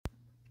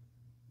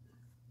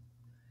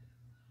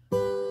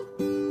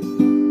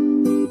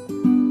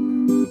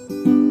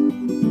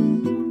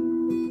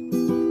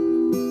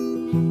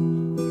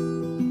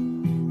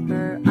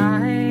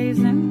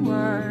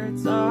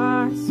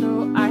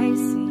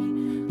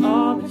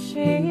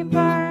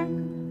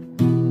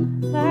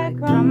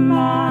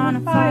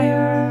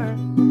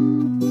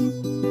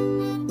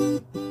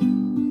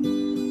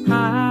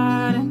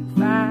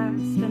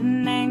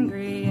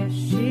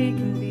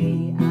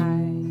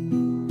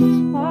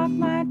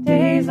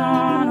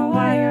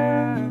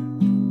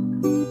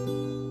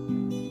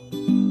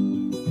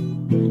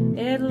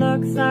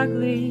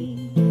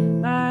ugly,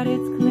 but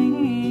it's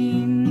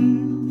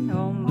clean.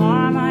 Oh,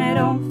 Mama,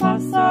 don't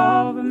fuss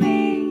over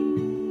me.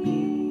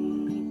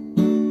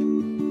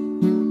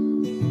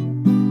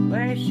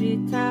 Where she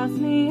tells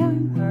me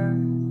I'm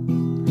hers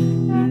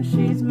and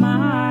she's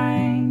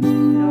mine.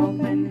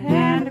 Open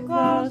hand or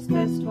closed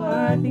fist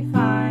would be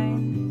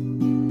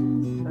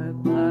fine. But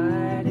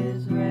blood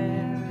is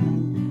rare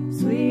and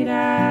sweet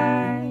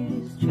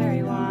as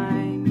cherry wine.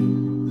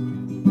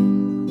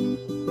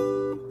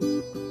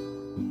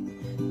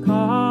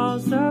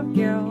 Calls of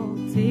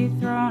guilty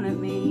thrown at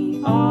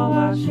me, all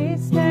while she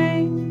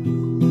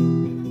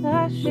stains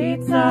the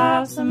sheets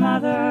of some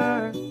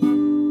other.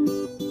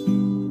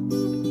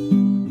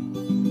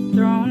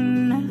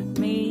 Thrown at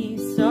me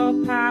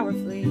so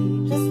powerfully,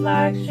 just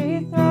like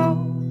she throws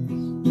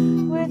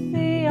with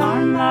the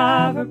arm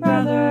of her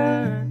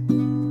brother.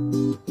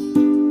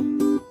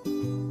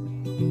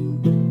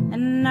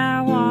 And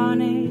I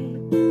want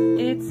it,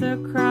 it's a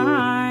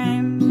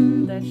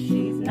crime that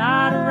she's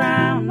not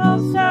around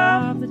most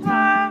of the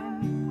time.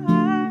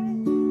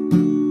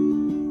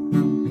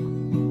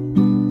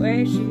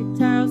 Where she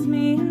tells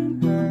me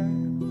I'm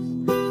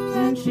hers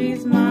and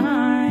she's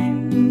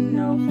mine.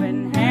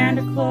 Open hand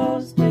or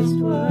closed fist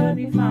would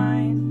be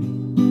fine.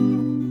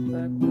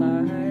 But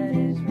blood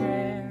is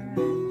rare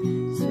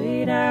and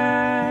sweet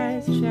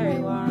as cherry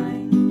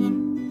wine.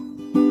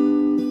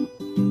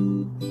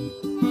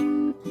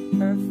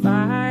 Her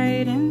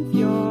fight and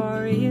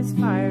fury is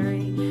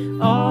fiery,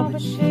 oh,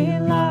 but she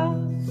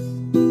loves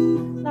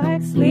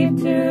like sleep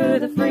to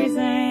the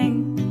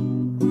freezing.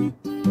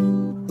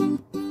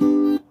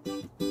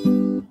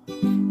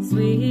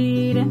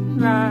 Sweet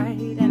and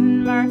right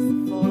and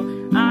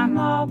merciful, I'm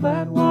all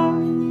but washed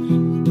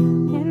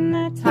in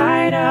the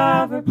tide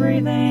of her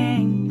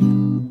breathing.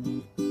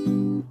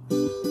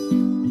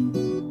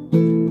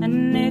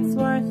 And it's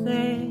worth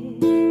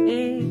it,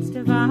 it's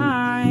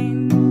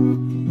divine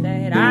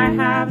that I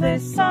have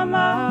this some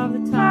of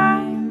the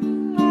time.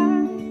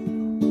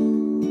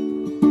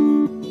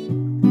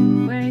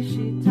 Where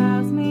she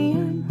tells me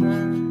I'm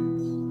hers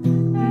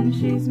and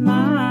she's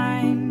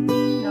mine.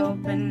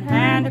 Open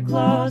hand or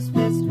closed